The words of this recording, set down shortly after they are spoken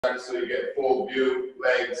so you get full view,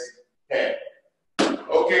 legs, head.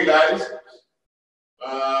 Okay, guys.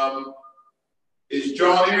 Is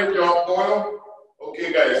John here? John Boyle?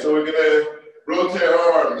 Okay, guys, so we're gonna rotate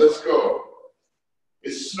our arm. Let's go.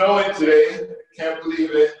 It's snowing today. Can't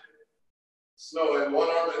believe it. Snowing. One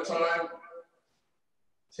arm at a time.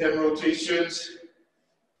 10 rotations.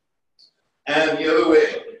 And the other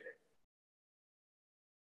way.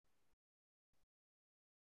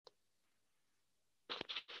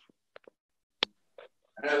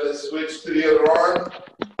 And let's switch to the other arm.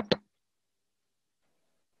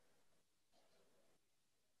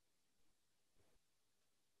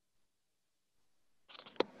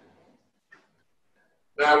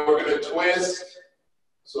 Now we're going to twist.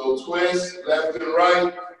 So twist left and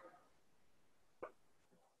right.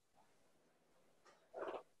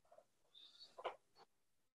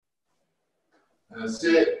 That's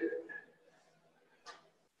it.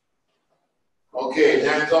 Okay,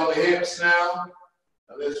 hands on the hips now.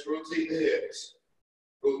 And let's rotate the hips.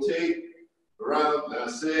 Rotate around.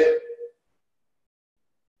 That's it.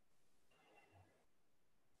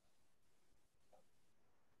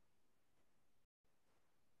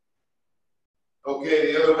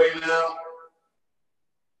 Okay, the other way now.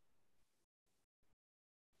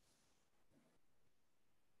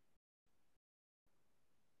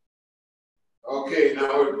 Okay,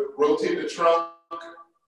 now we rotate the trunk.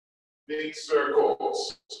 Big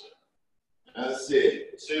circles. That's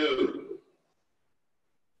it. 2,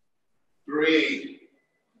 3,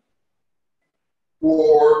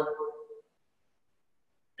 4,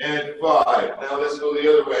 and 5. Now let's go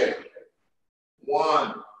the other way.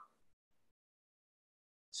 1,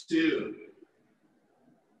 2,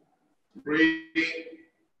 3,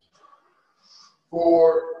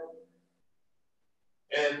 4,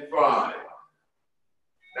 and 5.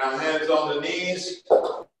 Now hands on the knees,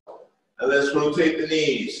 and let's rotate the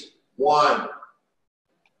knees. 1,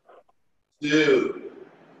 2,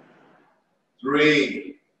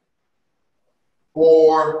 3,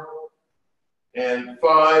 4, and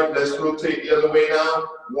 5. Let's rotate the other way now.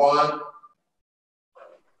 1,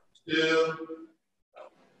 2,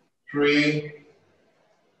 3,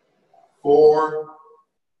 4,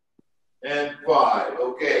 and 5.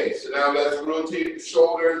 Okay, so now let's rotate the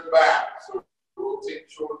shoulders back. So rotate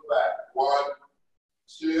the shoulders back. 1,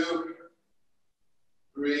 2,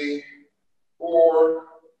 3, 4,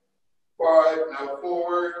 5. Now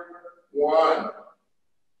forward. 1,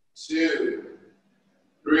 2,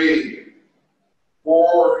 3,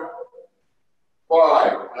 4,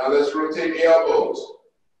 5. Now let's rotate the elbows.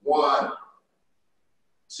 1,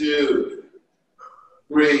 2,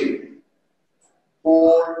 3,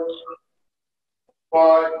 4,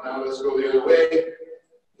 5. Now let's go the other way.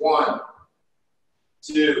 1,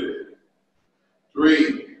 2,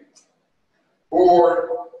 3, 4,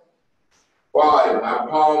 5. Now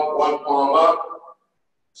palm, one palm up.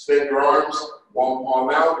 Extend your arms, one palm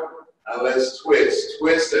out. And let's twist.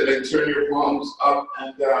 Twist and then turn your palms up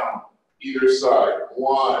and down, either side.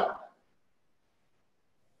 1,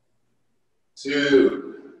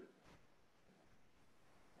 2,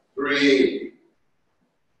 3,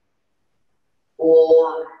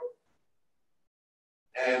 4,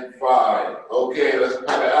 and 5. Okay, let's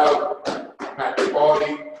pat it out. Pat your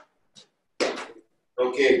body.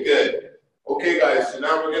 Okay, good. Okay, guys, so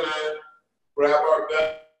now we're gonna grab our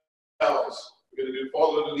bells. We're gonna do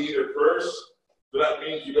follow the leader first. So that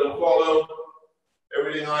means you're gonna follow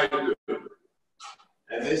everything I do.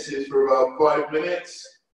 And this is for about 5 minutes,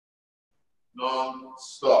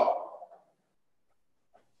 non-stop.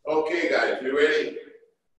 Okay, guys, you ready?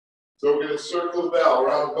 So we're gonna circle the bell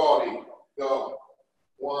around the body. Go.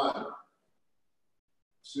 1,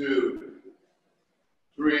 2,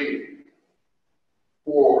 3,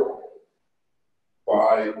 4,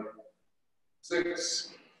 5,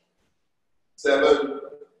 6, 7,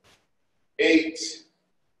 8,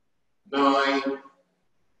 9,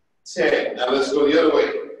 10. Now let's go the other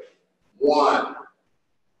way. 1,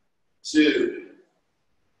 2,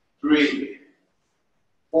 3,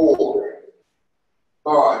 4,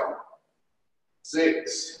 5,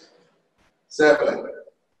 6, 7,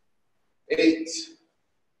 8,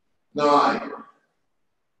 9,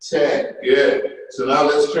 10. Good. So now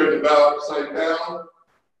let's turn the bell upside down.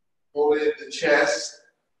 Hold it in the chest.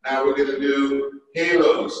 Now we're going to do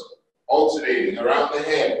halos, alternating around the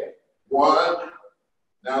head. 1,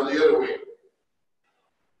 now the other way.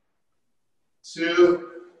 2,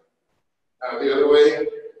 now the other way.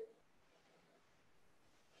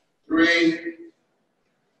 3,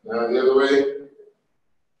 now the other way.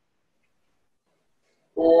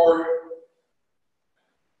 4,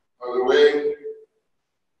 other way.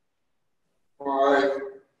 5,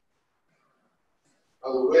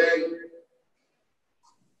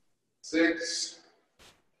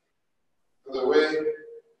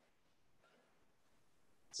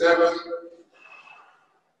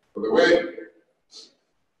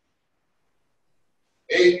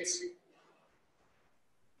 8.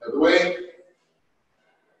 Other way.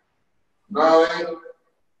 9.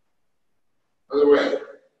 Other way.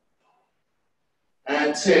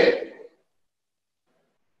 And 10.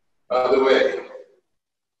 Other way.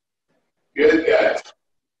 Good, guys.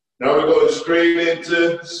 Now we're going straight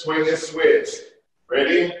into swing and switch.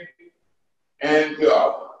 Ready? And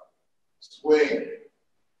go. Swing.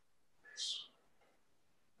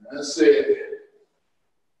 That's it.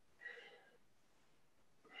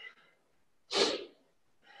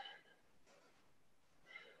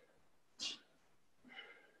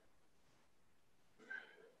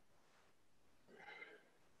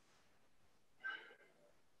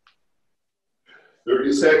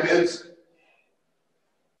 Thirty seconds.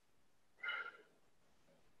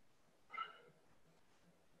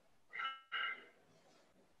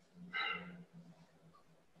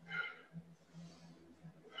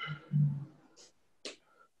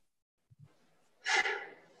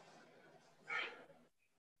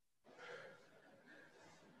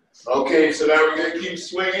 Okay, so now we're going to keep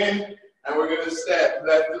swinging, and we're going to step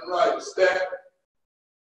left and right. Step,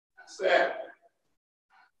 step,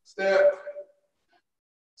 step,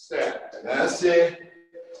 step. And that's it.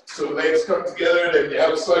 So legs come together, then the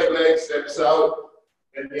outside leg steps out,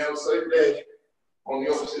 and the outside leg on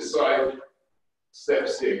the opposite side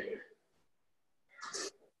steps in.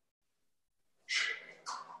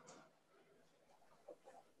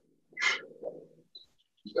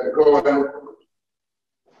 Let go of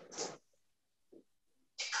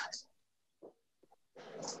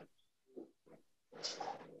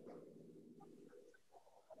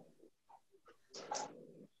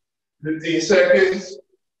 15 seconds.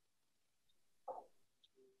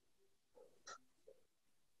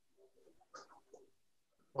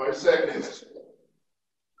 Five seconds.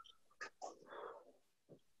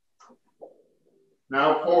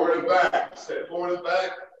 Now forward and back. Step forward and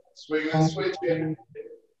back. Swing and switch in.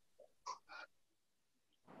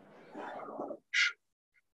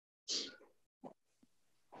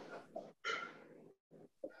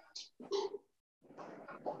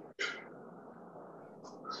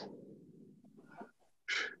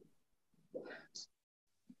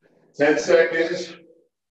 Ten seconds.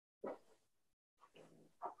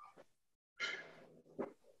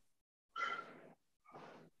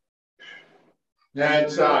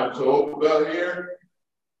 And time. So open bell here.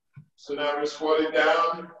 So now we're squatting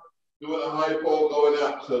down, doing a high pull going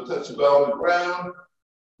up. So touch the bell on the ground,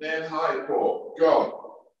 then high pull.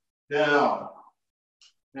 Go. Down.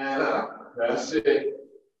 And up. That's it.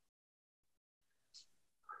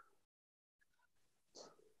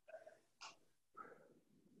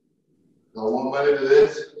 Now 1 minute of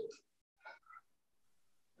this.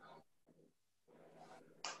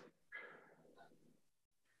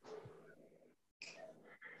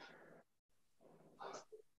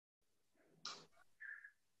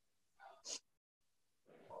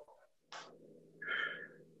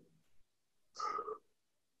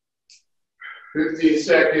 $15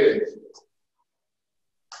 seconds.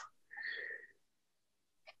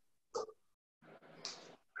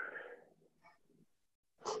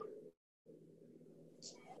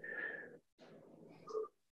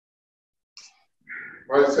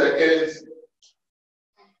 Five seconds.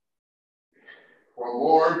 One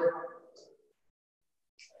more.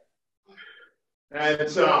 And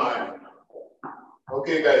time.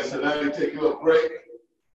 Okay, guys, so now you take a little break.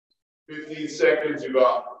 15 seconds, you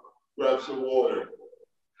got grab some water.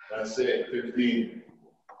 That's it, 15.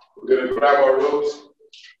 We're gonna grab our ropes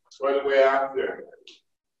right away after.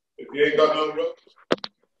 If you ain't got no ropes,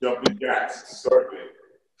 jumping jacks, start with.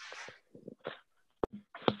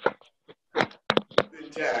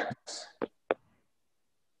 Jumping jacks.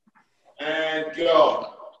 And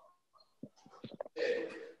go.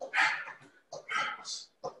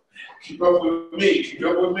 Keep up with me, keep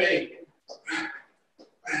up with me.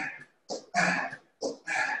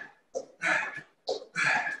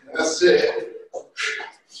 That's it.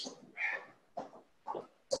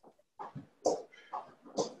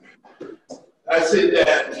 That's it,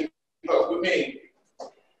 Dad. Keep up with me.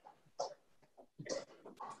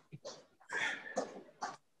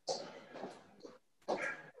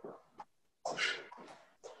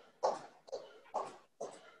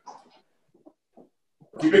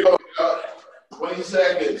 Keep it going. 20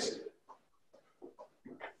 seconds.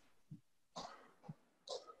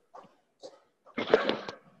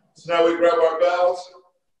 So now we grab our bells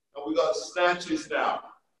and we got snatches now.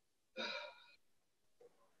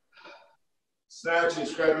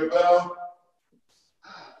 Snatches, grab your bell.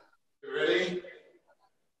 You ready?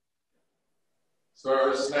 So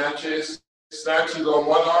our snatches. Snatches on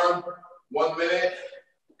one arm, 1 minute,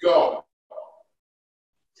 go.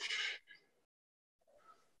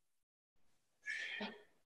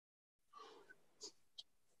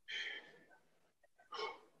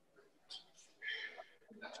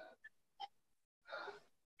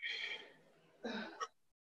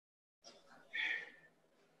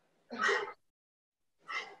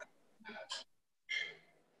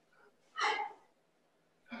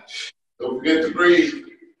 Forget to breathe.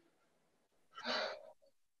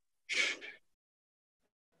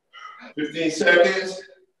 15 seconds.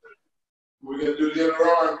 We're going to do the other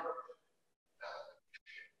arm.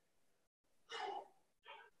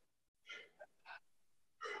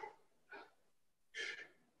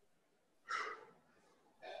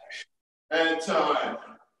 And time.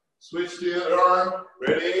 Switch to the other arm.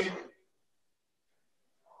 Ready?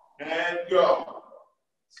 And go.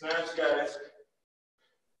 Snatch, guys.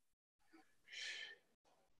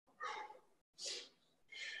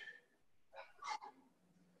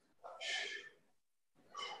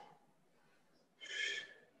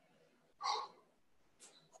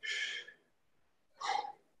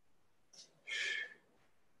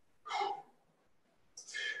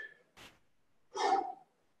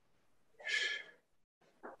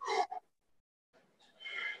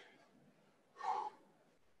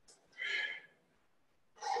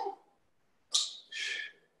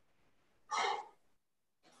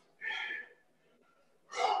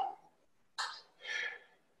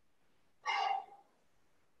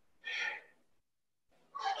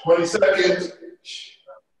 Twenty seconds.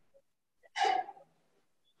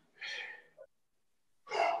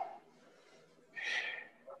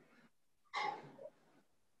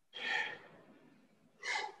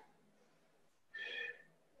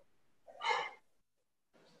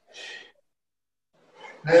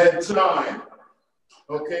 And time.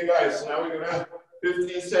 Okay, guys, now we're gonna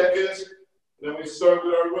 15 seconds. Then we start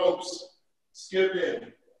with our ropes.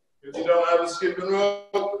 Skipping. If you don't have a skipping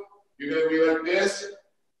rope, you're gonna be like this.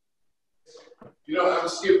 If you don't have a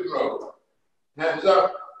skipping rope, hands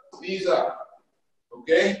up, knees up.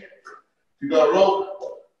 Okay? If you got a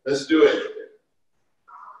rope, let's do it.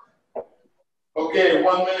 Okay,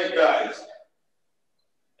 1 minute, guys.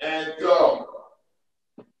 And go.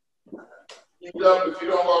 Knees up if you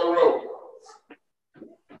don't got a rope.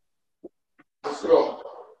 Let's go.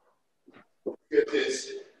 Get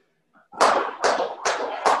this.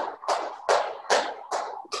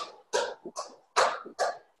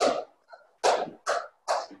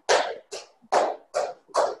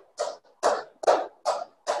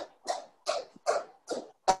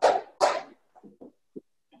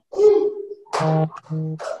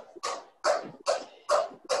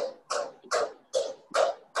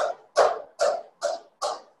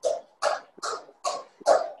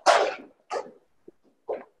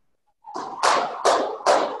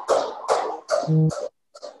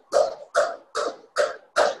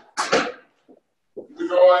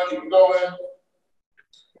 Keep going.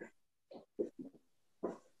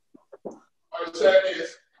 5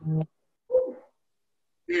 seconds.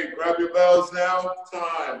 Here, grab your bells now.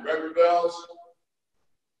 Time. Grab your bells.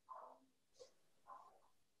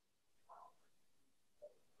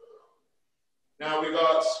 Now we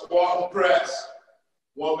got squat and press.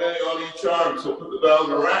 1 minute on each arm. So put the bell in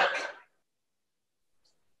the rack.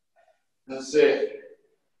 That's it.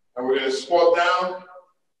 And we're going to squat down,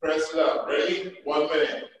 press it up. Ready? 1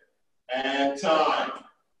 minute. And time.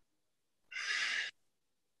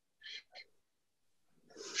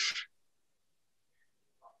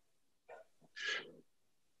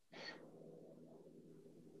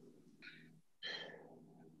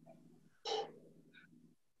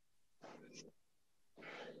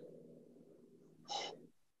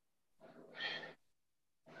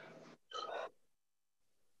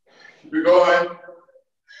 Keep it going.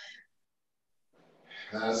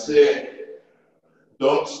 That's it.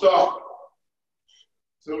 Don't stop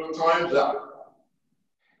till the time's up.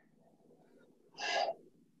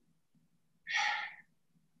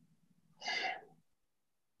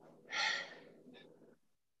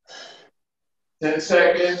 Ten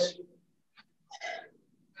seconds.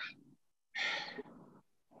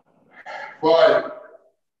 5.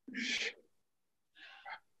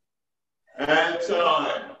 And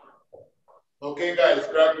time. Okay, guys,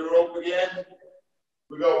 grab your rope again.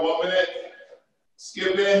 We got 1 minute.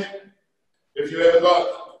 Skip in. If you haven't got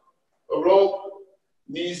a rope,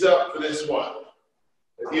 knees up for this one.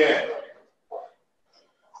 Again.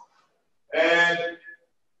 And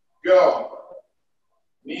go.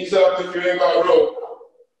 Knees up if you ain't got a rope.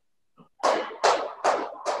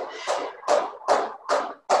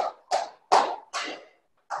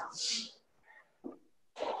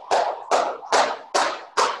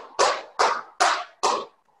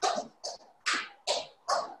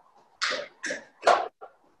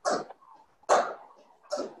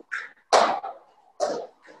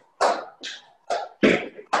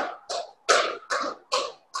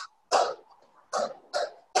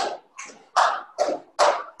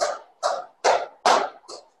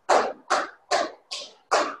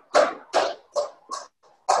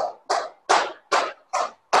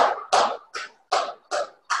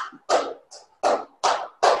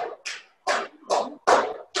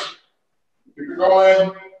 Keep it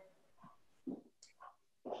going.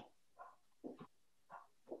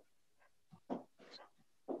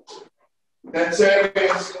 10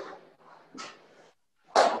 seconds.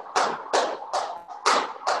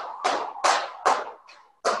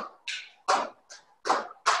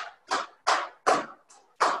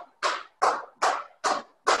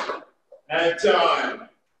 And time.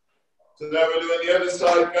 So now we're doing the other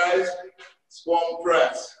side, guys. Squat and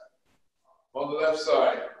press on the left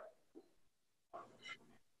side.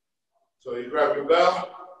 So you grab your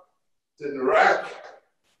bell, it's in the rack.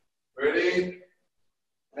 Ready?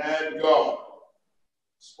 And go.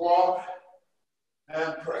 Squat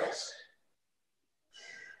and press.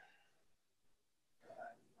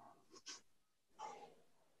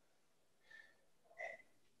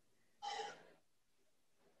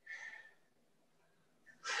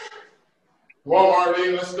 One more,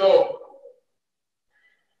 Lee, let's go.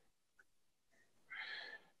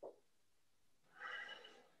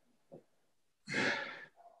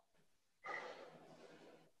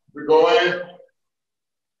 We're going.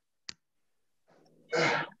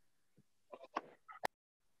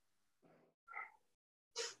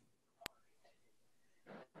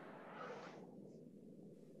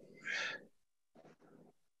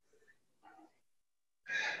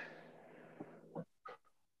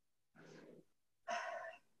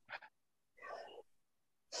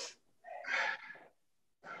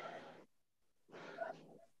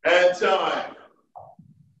 And time.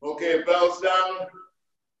 Okay, bells down,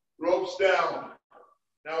 ropes down.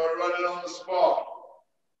 Now we're running on the spot.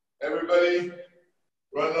 Everybody,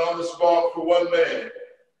 running on the spot for 1 minute.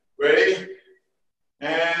 Ready?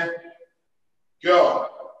 And go.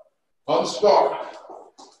 On the spot.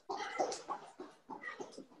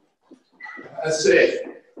 That's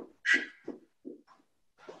it.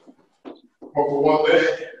 For 1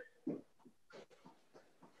 minute.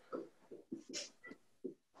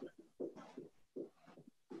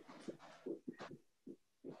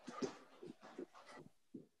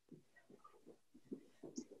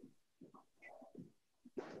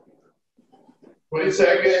 Twenty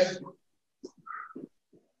seconds.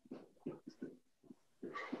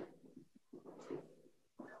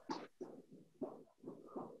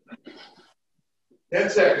 Ten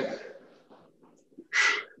seconds.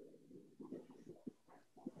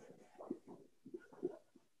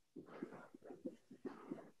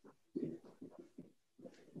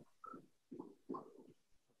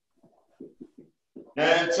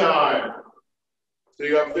 And time. So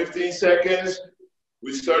you got 15 seconds.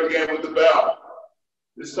 We start again with the bell.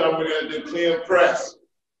 This time we're going to do clean and press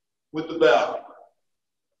with the bell.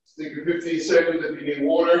 Stick your 15 seconds if you need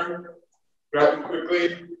water. Grab it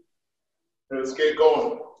quickly. And let's get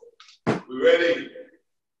going. We ready?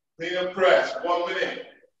 Clean and press, 1 minute.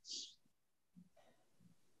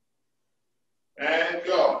 And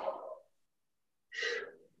go.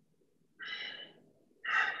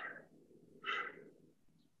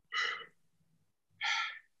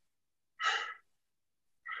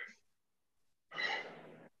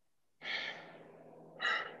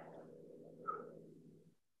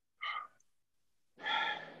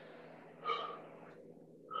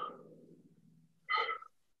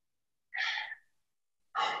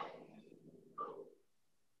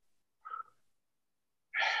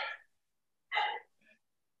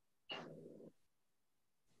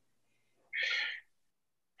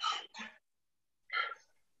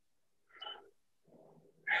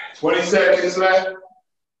 Twenty seconds left.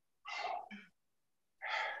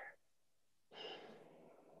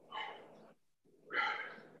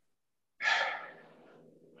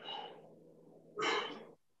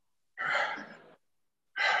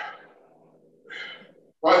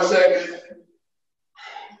 One second.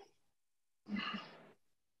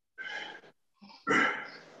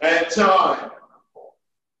 And time.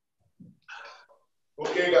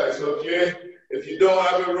 Okay, guys, so if you don't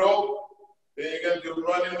have a rope, then you're going to do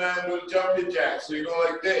running man with jumping jacks. So you're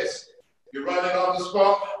going like this. You're running on the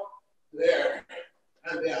spot. There.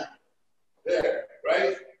 And down. There.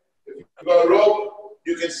 Right? If you got a rope,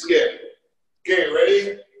 you can skip. Okay,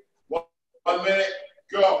 ready? 1 minute.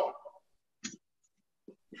 Go.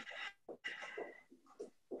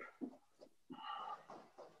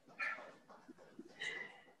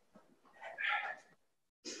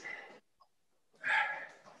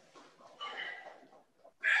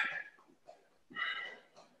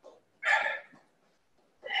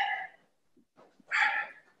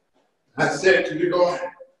 That's it. Keep it going.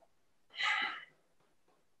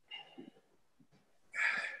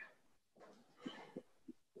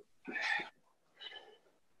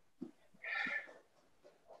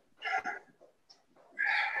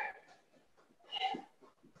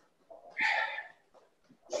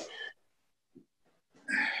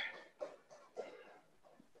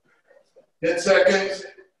 10 seconds.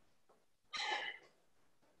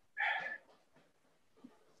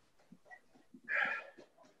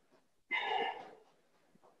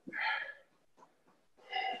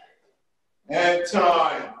 And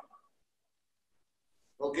time.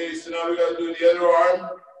 Okay, so now we gotta do the other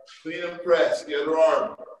arm. Clean and press, the other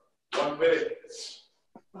arm. 1 minute.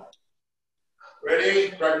 Ready?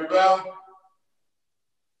 Grab your bell.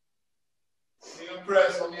 Clean and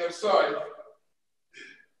press on the other side.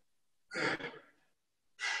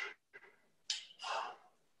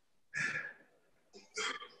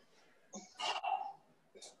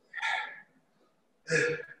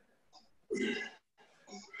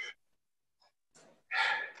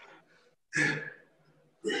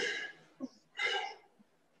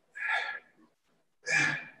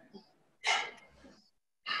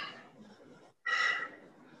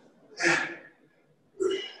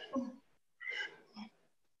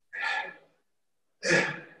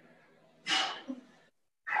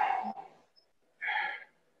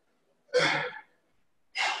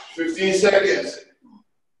 Seconds.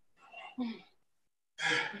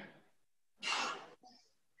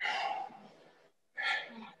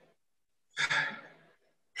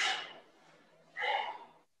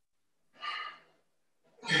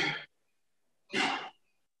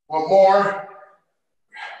 One more.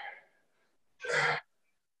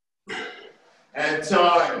 And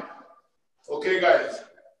time. Okay, guys.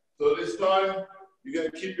 So this time, you're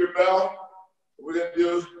going to keep your bell. We're going to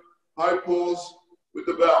do high pulls with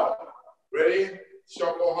the bell. Ready?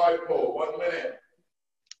 Shuffle high pull. 1 minute.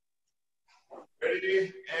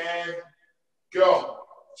 Ready? And go.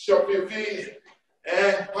 Shuffle your feet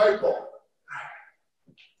and high pull.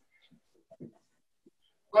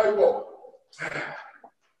 High pull.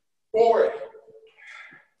 Forward.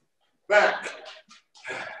 Back.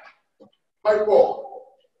 High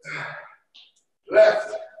pull.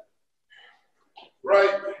 Left.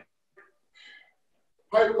 Right.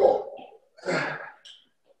 High pull.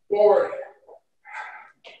 Forward.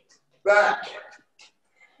 Back.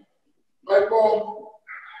 High pull.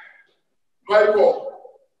 High pull.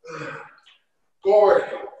 Forward.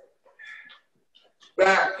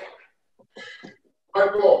 Back. High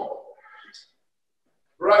pull.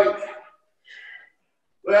 Right.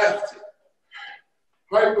 Left.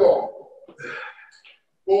 High pull.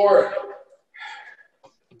 Forward.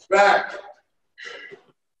 Back.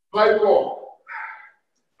 High pull.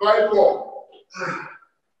 High pull.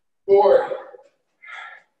 Forward.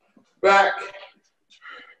 Back.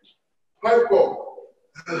 High pull.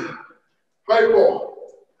 High pull.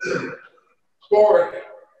 Forward.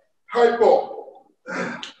 High pull.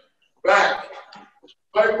 Back.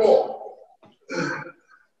 High pull.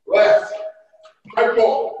 Left. High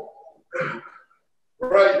pull.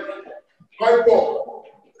 Right. High pull.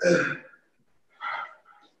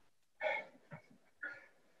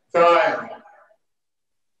 Time.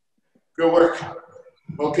 Good work.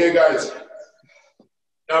 Okay, guys.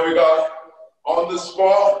 Now we got on the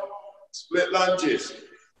spot split lunges.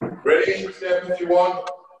 Ready? Step if you want,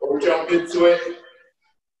 or jump into it.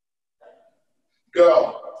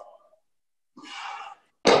 Go.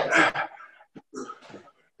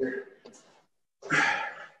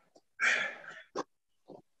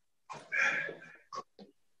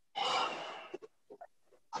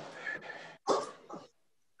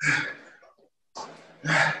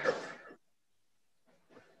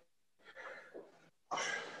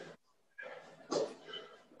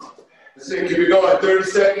 That's it. Keep it going. 30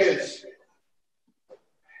 seconds.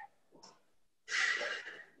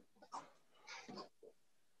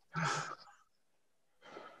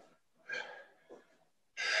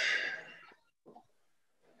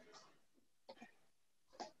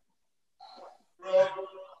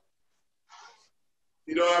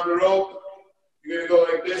 You don't have the rope, you're gonna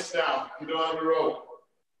go like this now. You don't have the rope.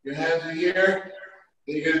 Your hands are here,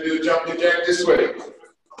 then you're gonna do a jumping jack this way.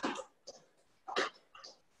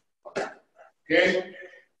 Okay?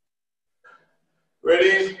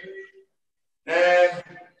 Ready? And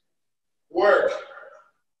work.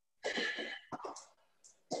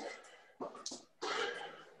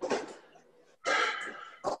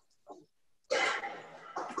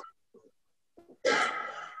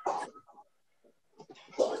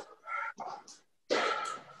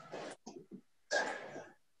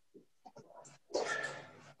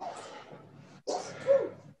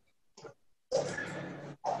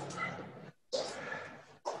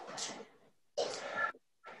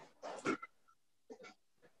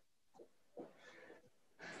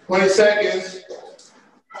 Twenty seconds.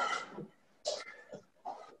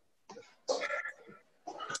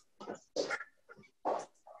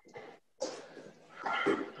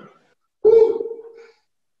 Woo.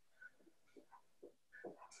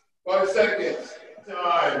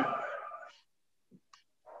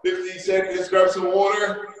 grab some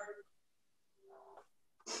water.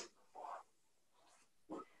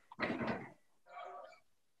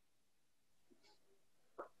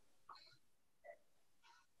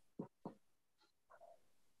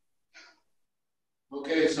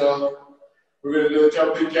 Okay, so we're going to do a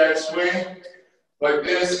jumping jack swing like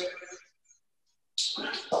this.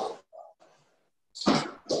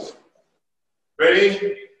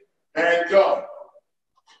 Ready? And go.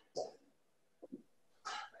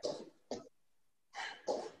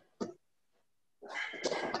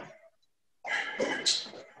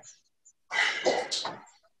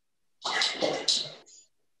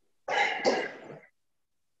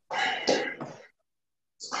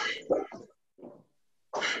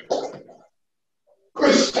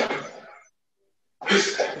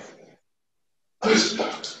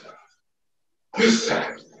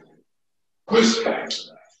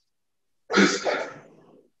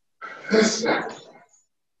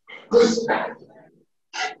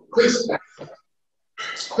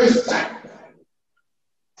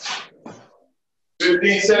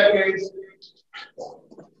 Seconds.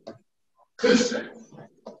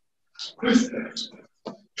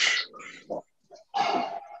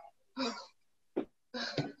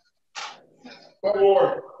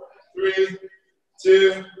 Four, three,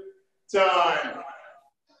 two, time.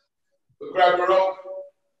 So grab a rope.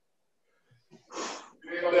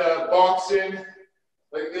 And boxing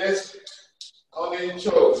like this on your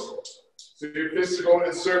toes. So your fists are going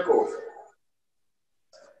in circles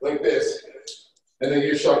like this. And then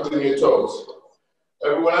you're shuffling your toes.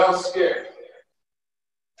 Everyone else scared.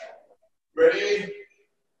 Ready?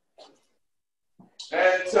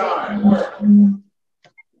 And time. Work.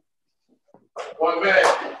 1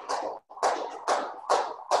 minute.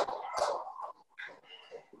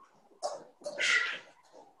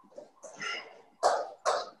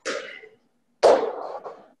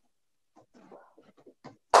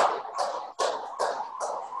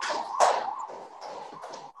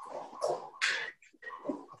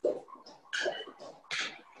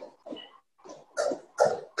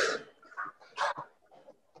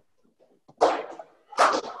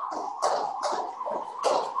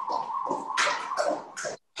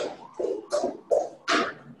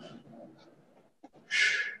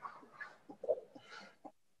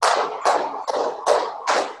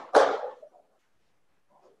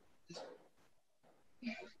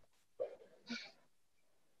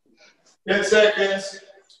 Ten seconds.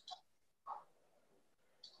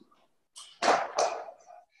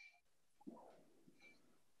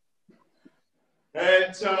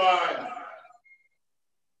 And time.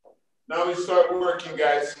 Now we start working,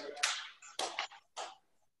 guys.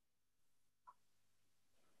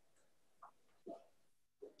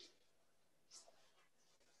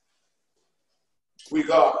 We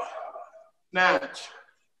got snatch,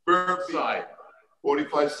 burpee side,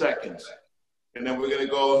 45 seconds. And then we're gonna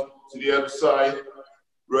go to the other side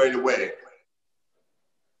right away.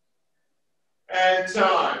 And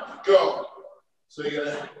time, go. So you're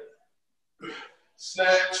gonna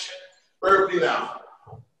snatch, burpee now.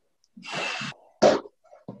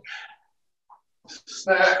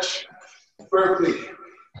 Snatch, burpee.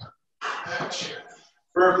 Snatch,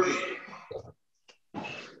 burpee.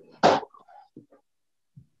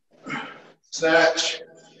 Snatch,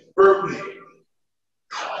 burpee.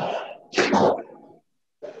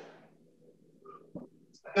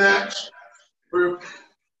 Snatch, burpee.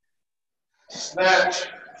 Snatch,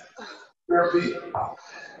 burpee.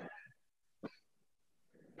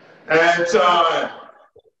 And time.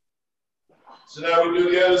 So now we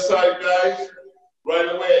do the other side, guys,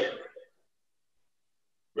 right away.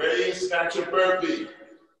 Ready? Snatch a burpee.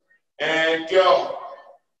 And go.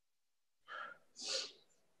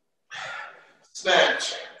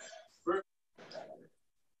 Snatch. Burpee.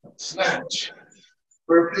 Snatch.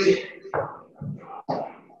 Burpee.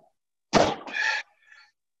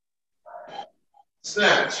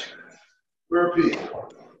 Snatch. Burpee.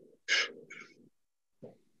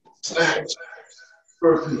 Snatch.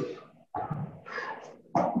 Burpee.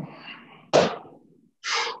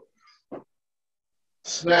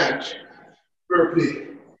 Snatch. Burpee.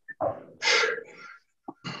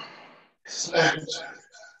 Snatch.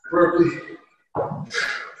 Burpee.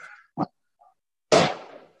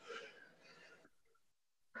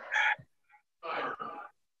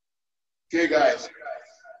 Okay, guys.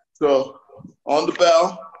 So on the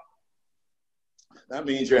bell, that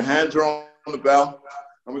means your hands are on the bell,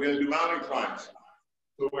 and we're going to do mountain climbs.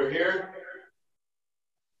 So we're here.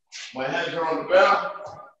 My hands are on the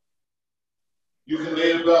bell. You can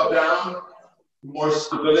lay the bell down for more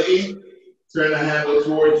stability. Turn the handle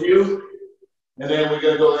towards you. And then we're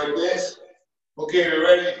going to go like this. Okay, you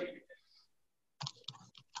ready?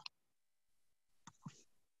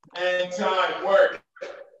 And time, work.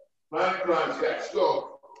 Mountain climbs, guys,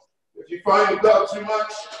 go. If you find the belt too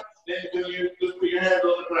much, then you just put your hands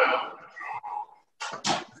on the ground.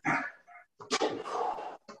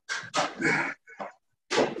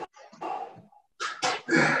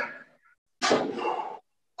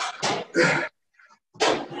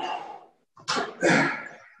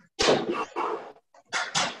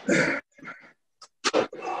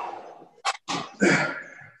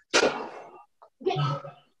 Yeah.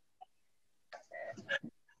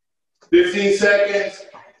 15 seconds.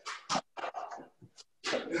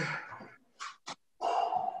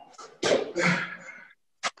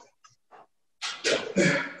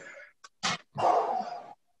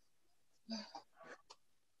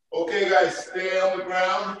 Okay, guys, stay on the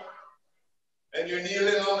ground. And you're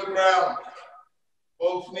kneeling on the ground.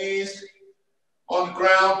 Both knees on the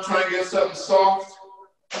ground. Try and get something soft.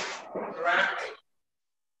 Rack.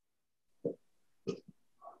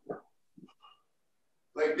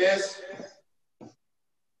 Like this.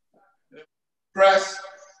 Press.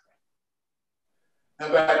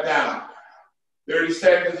 And back down. 30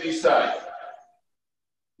 seconds each side.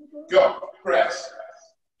 Go. Press.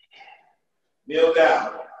 Kneel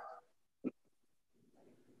down.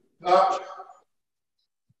 Up.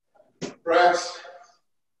 Press.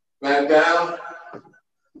 Back down.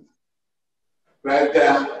 Back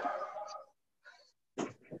down.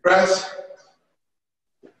 Press.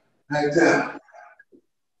 Back down.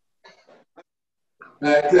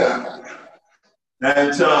 Back down.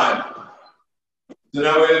 And time. So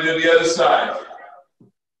now we're going to do the other side.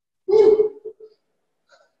 Woo.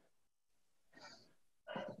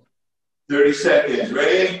 30 seconds.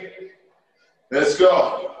 Ready? Let's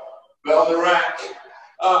go. Bell the rack.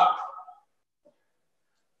 Up.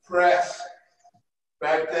 Press.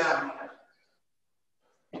 Back down.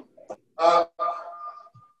 Up.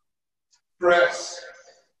 Press.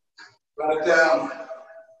 Back down.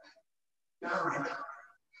 Down.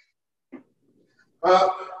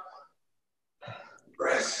 Up.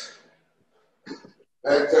 Press.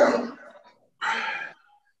 Back down.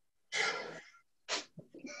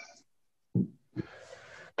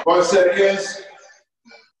 5 seconds.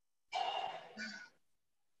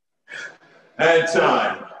 And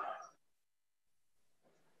time.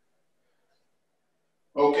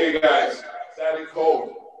 Okay, guys. Static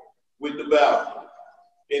hold with the bell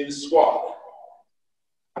in the squat.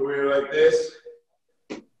 We're like this.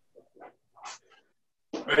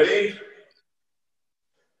 Ready?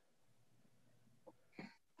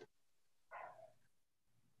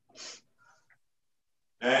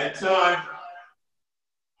 And time.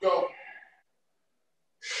 Go.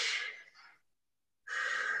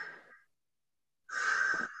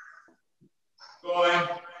 Going.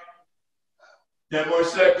 10 more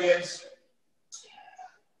seconds.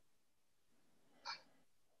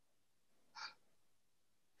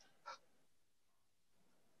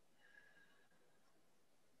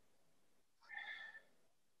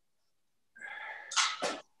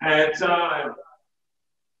 And time.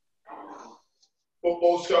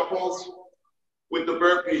 Football shuffles with the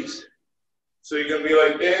burpees. So you're going to be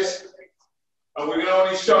like this. And we're going to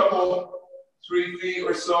only shuffle 3 feet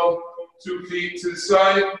or so, 2 feet to the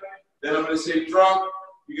side. Then I'm going to say drop.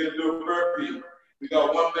 You're going to do a burpee. We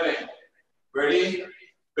got 1 minute. Ready?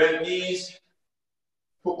 Bend knees.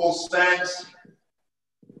 Football stance.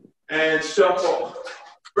 And shuffle.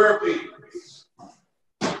 Burpee.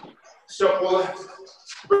 Shuffle left.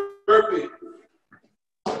 Burpee.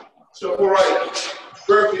 Shuffle right.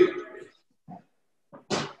 Burpee.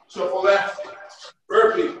 Shuffle left.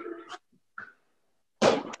 Burpee.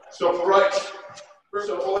 Shuffle right.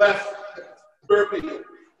 Shuffle left. Burpee.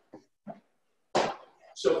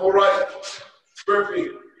 Shuffle right.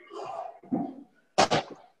 Burpee.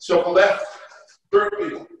 Shuffle left.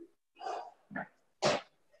 Burpee.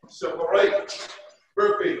 Shuffle right.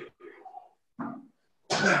 Burpee.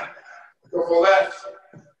 Shuffle left.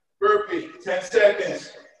 Burpee. 10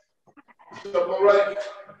 seconds. Shuffle right.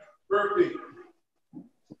 Burpee.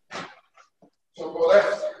 Shuffle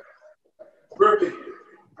left. Burpee.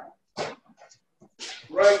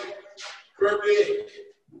 Right. Burpee.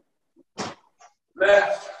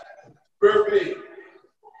 Left. Burpee.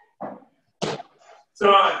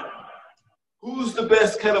 Time. Who's the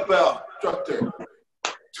best kettlebell instructor?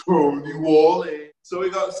 Tony Wally. So we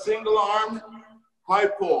got single arm, high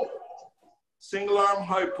pull. Single arm,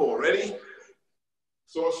 high pull. Ready?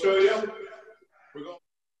 So I'll show you. We're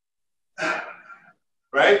going.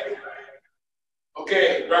 Right?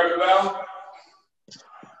 Okay, grab your bell.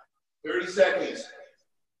 30 seconds.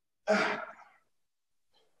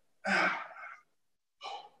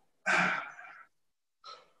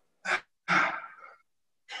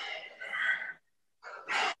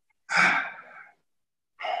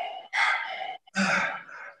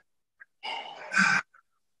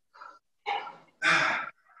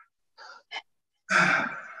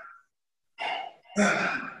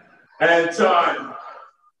 And time.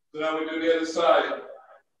 So now we do the other side.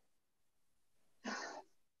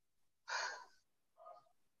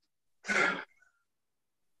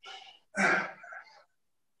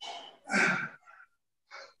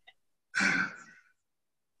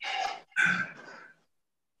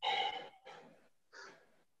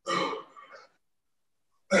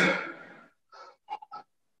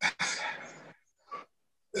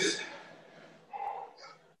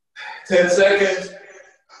 Ten seconds.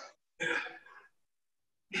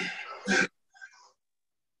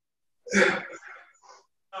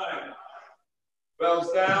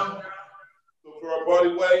 Bells down. So for our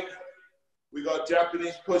body weight, we got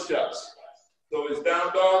Japanese push-ups. So it's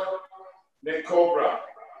down dog, then cobra.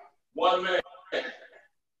 1 minute.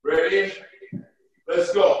 Ready?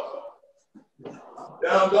 Let's go.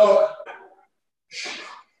 Down dog.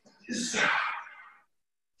 Yes.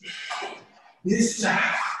 Yes.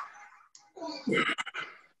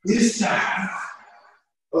 Yes.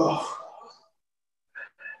 Oh.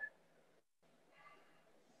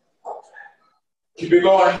 Keep it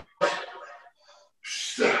going.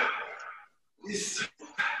 Yes.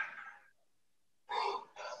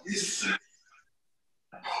 Yes.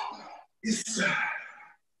 Yes.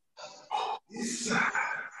 Yes.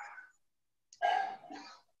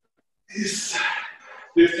 Yes.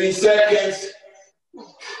 15 seconds.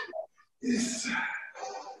 Yes.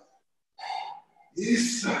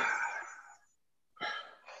 Yes.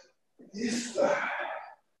 Yes.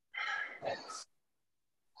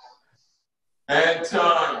 And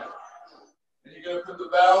time. And you're going to put the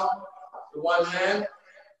bell in one hand,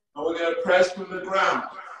 and we're going to press from the ground.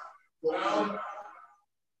 Down.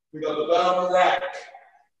 We got the bell on the rack.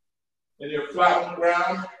 And you're flat on the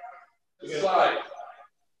ground. To the side.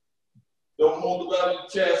 Don't hold the bell in the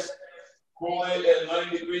chest. Pull it at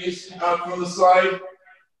 90 degrees out from the side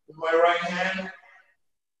with my right hand.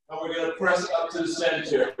 And we're going to press up to the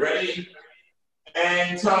center. Ready?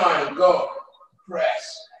 And time. Go.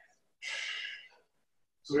 Press.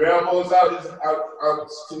 So your elbows out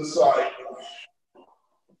to the side.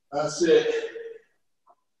 That's it.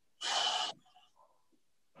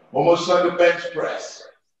 Almost like a bench press.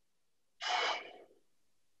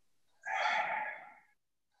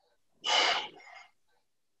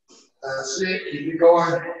 That's it. Keep it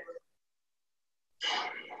going.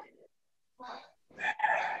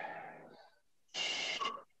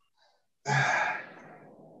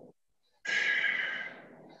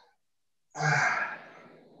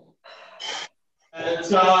 And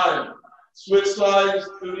time. Switch sides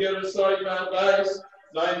to the other side now, guys.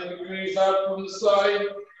 90 degrees out from the side.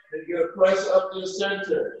 And you're going to press up to the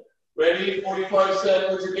center. Ready? 45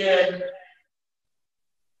 seconds again.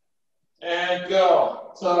 And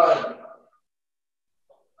go. Time.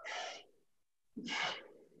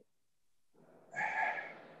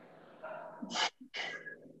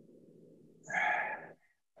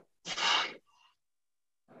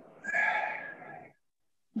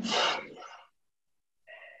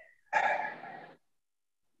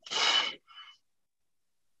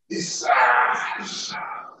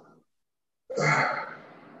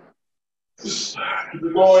 Keep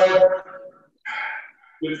it going.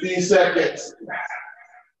 15 seconds.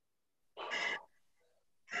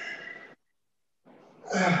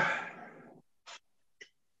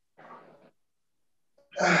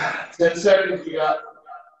 10 seconds we got.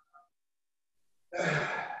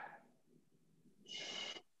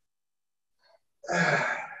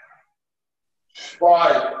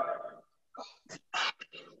 5.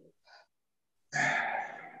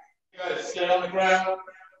 You guys stay on the ground.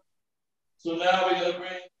 So now we're going to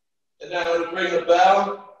bring the bell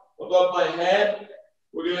above my head.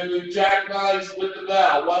 We're going to do jackknives with the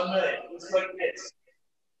bell. 1 minute. Just like this.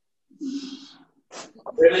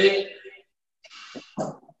 Ready?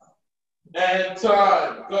 And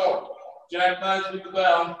time. Go. Jackknives with the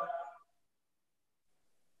bell.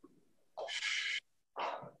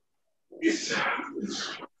 Yes.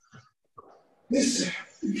 Yes. Yes.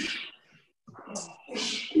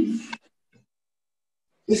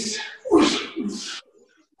 Yes.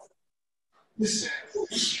 Yes.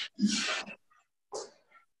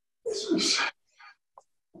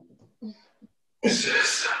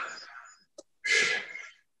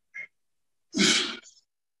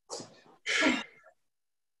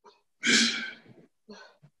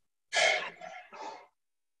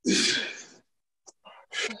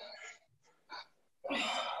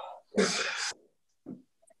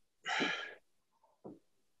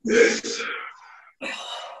 Yes. Come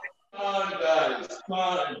on, guys. Come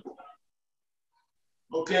on.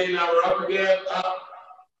 Okay, now we're up again. Up.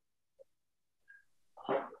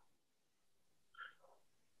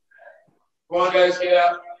 Come on, guys, get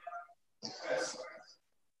up.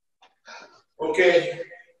 Okay,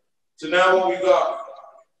 so now what we got?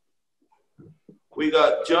 We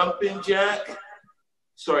got jumping jack,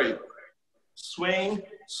 sorry, swing,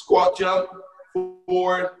 squat jump,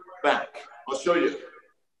 forward, back. I'll show you.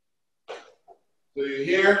 So you're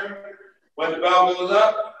here, when the bell goes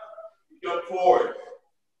up, you jump forward.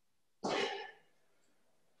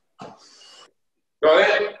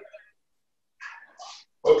 Got it?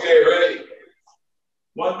 Okay, ready?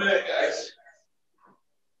 1 minute, guys.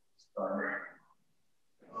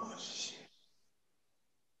 Oh, shit.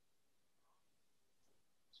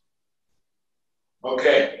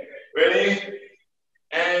 Okay, ready?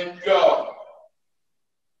 And go.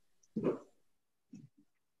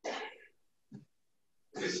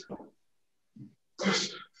 This.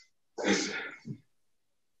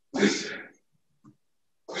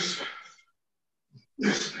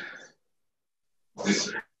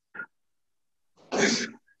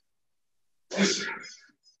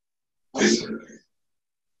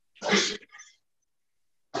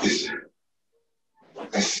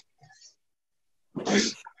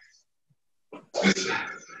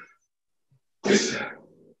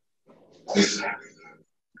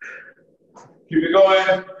 Keep it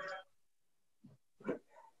going.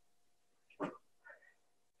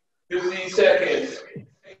 15 seconds.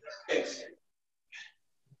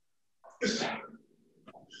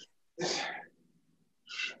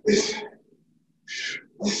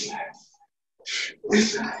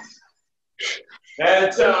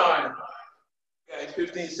 And time. Okay,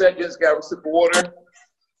 15 seconds, grab a sip of water.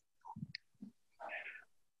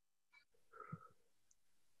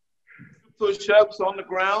 Push-ups on the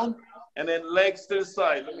ground, and then legs to the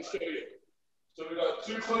side. Let me show you. So we got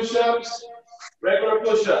 2 push-ups, regular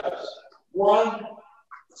push-ups. 1,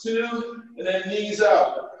 2, and then knees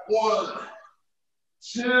up. 1,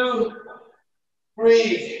 2,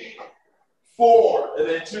 3, 4, and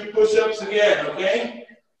then 2 push-ups again, okay?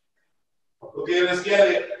 Okay, let's get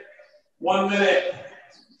it. 1 minute.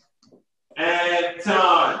 And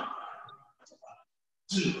time.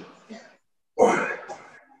 2, 1,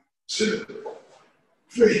 2,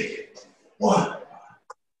 3, 1,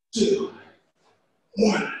 2,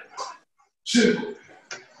 1, 2,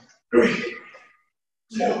 3,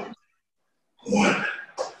 2, 1,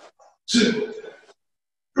 2,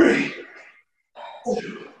 3,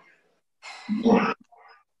 2, 1,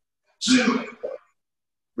 2,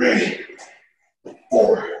 3,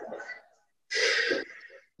 4.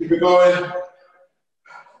 Keep it going.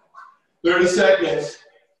 30 seconds.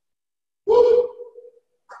 Woo!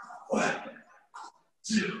 1,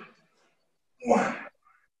 2, 1,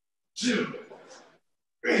 2,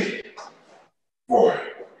 3, 4.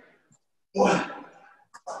 1,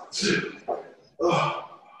 2.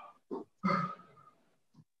 Oh.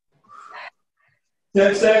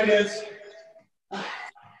 10 seconds.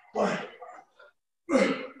 1.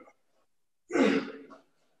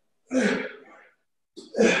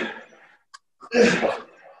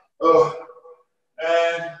 Oh.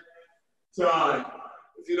 And time.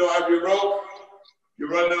 If you don't have your rope, you're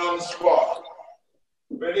running on the spot.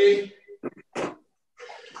 Ready?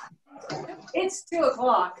 It's 2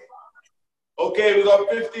 o'clock. Okay, we got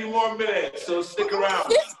 15 more minutes, so stick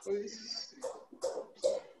around.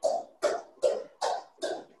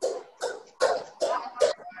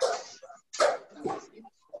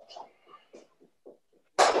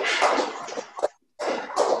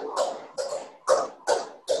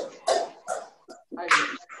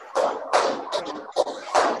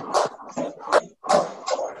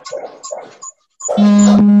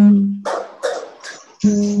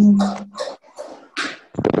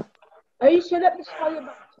 Are you sure that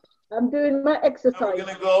I'm doing my exercise? Now we're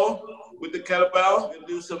gonna go with the kettlebell. We're gonna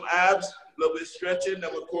do some abs, a little bit stretching,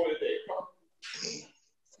 then we'll call it a day.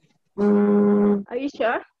 Are you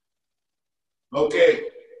sure? Okay.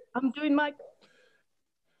 I'm doing my...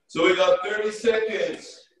 So we got 30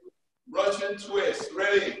 seconds. Russian twist.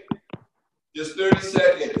 Ready? Just 30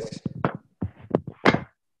 seconds.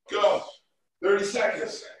 Go. 30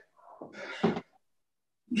 seconds.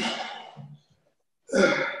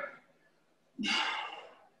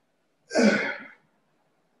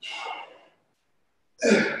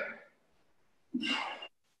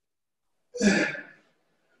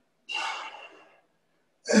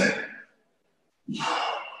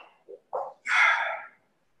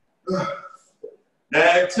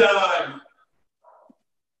 And time.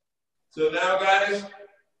 So now, guys,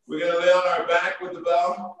 we're going to lay on our back with the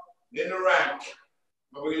bell in the rack.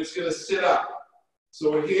 And we're just going to sit up.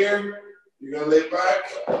 So we're here. You're going to lay back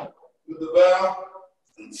with the bell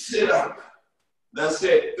and sit up. That's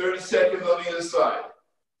it. 30 seconds on the other side.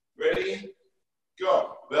 Ready?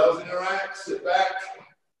 Go. Bell's in the rack. Sit back.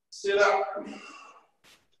 sit up,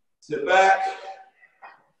 sit back,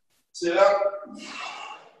 sit up,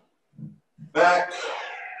 back,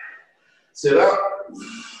 sit up,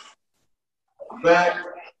 back,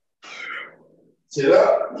 sit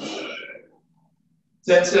up,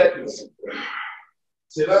 10 seconds.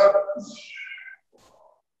 Sit up,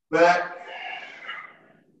 back,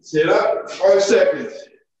 sit up, 5 seconds.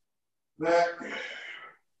 Back,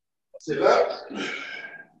 sit up.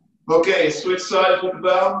 Okay, switch sides with the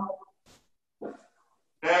bell.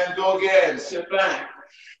 And go again, sit back.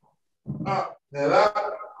 Up, and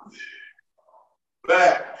up.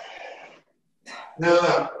 Back, and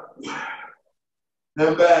up.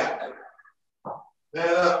 And back, and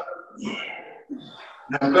up.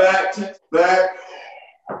 And back, back,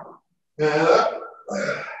 and up.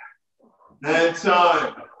 And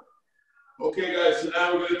time. Okay, guys, so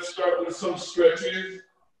now we're going to start with some stretching.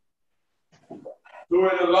 We're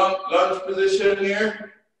in a lunge position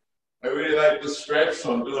here. I really like this stretch,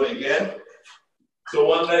 so I'm doing it again. So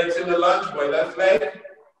one leg's in the lunge, my left leg,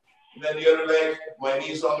 and then the other leg, my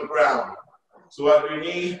knee's on the ground. So I have your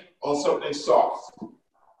knee on something soft.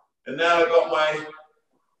 And now I got my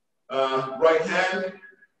right hand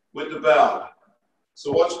with the bell.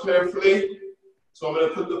 So watch carefully. So I'm going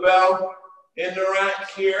to put the bell in the rack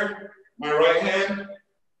here, my right hand.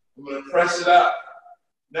 I'm going to press it up.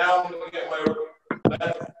 Now I'm going to get my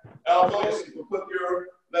left elbow. So you can put your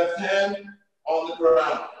left hand on the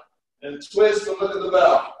ground and twist and look at the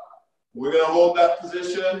bell. We're going to hold that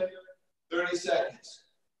position 30 seconds.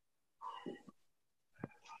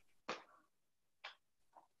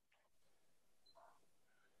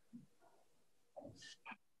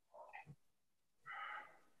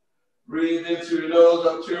 Breathe into your nose,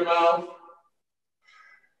 up to your mouth.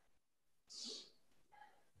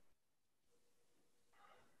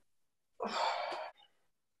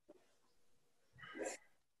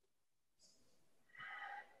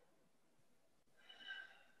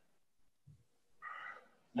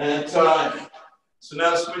 And time. So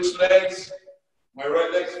now switch legs. My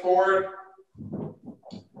right leg's forward.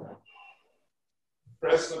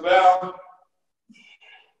 Press the bell.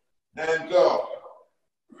 And go.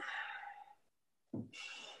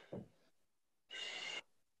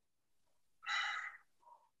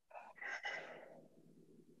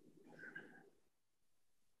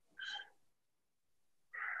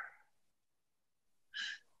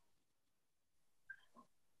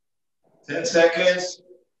 Ten seconds.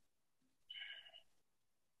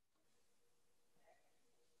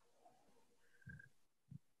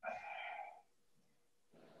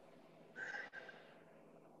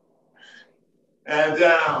 And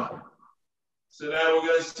down. So now we're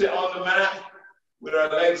going to sit on the mat with our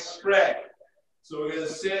legs spread. So we're going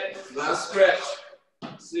to sit, last stretch.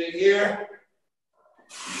 Sit here.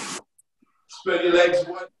 Spread your legs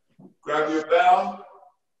wide. Grab your bell.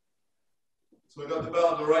 So I got the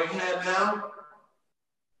bell in the right hand now.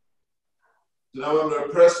 So now I'm going to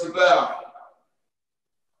press the bell.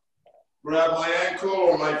 Grab my ankle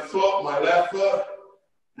or my foot, my left foot,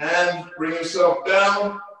 and bring yourself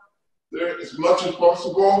down there as much as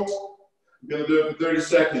possible. I'm going to do it for 30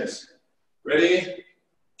 seconds. Ready?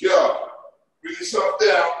 Go. Bring yourself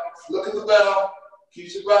down. Look at the bell.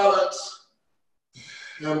 Keep your balance.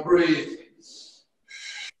 And breathe.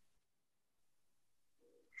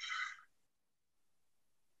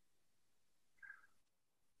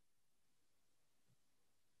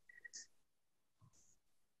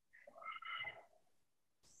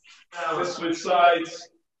 Now let's switch sides.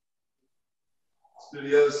 Let's do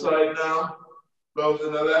the other side now. Both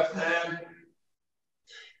in the left hand.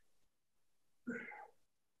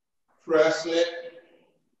 Press it.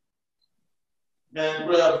 And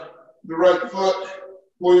grab the right foot.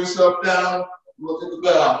 Pull yourself down. Look at the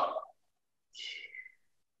bell.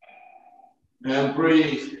 And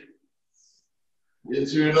breathe.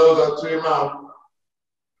 Into your nose, out to your mouth.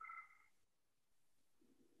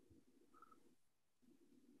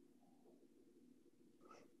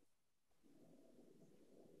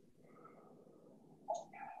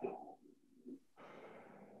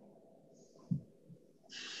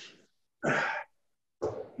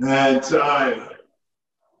 And time.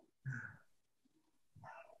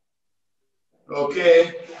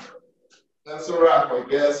 Okay, that's a wrap, I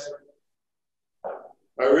guess.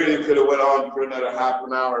 I really could have went on for another half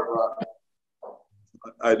an hour, but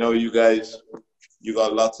I know you guys, you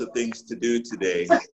got lots of things to do today.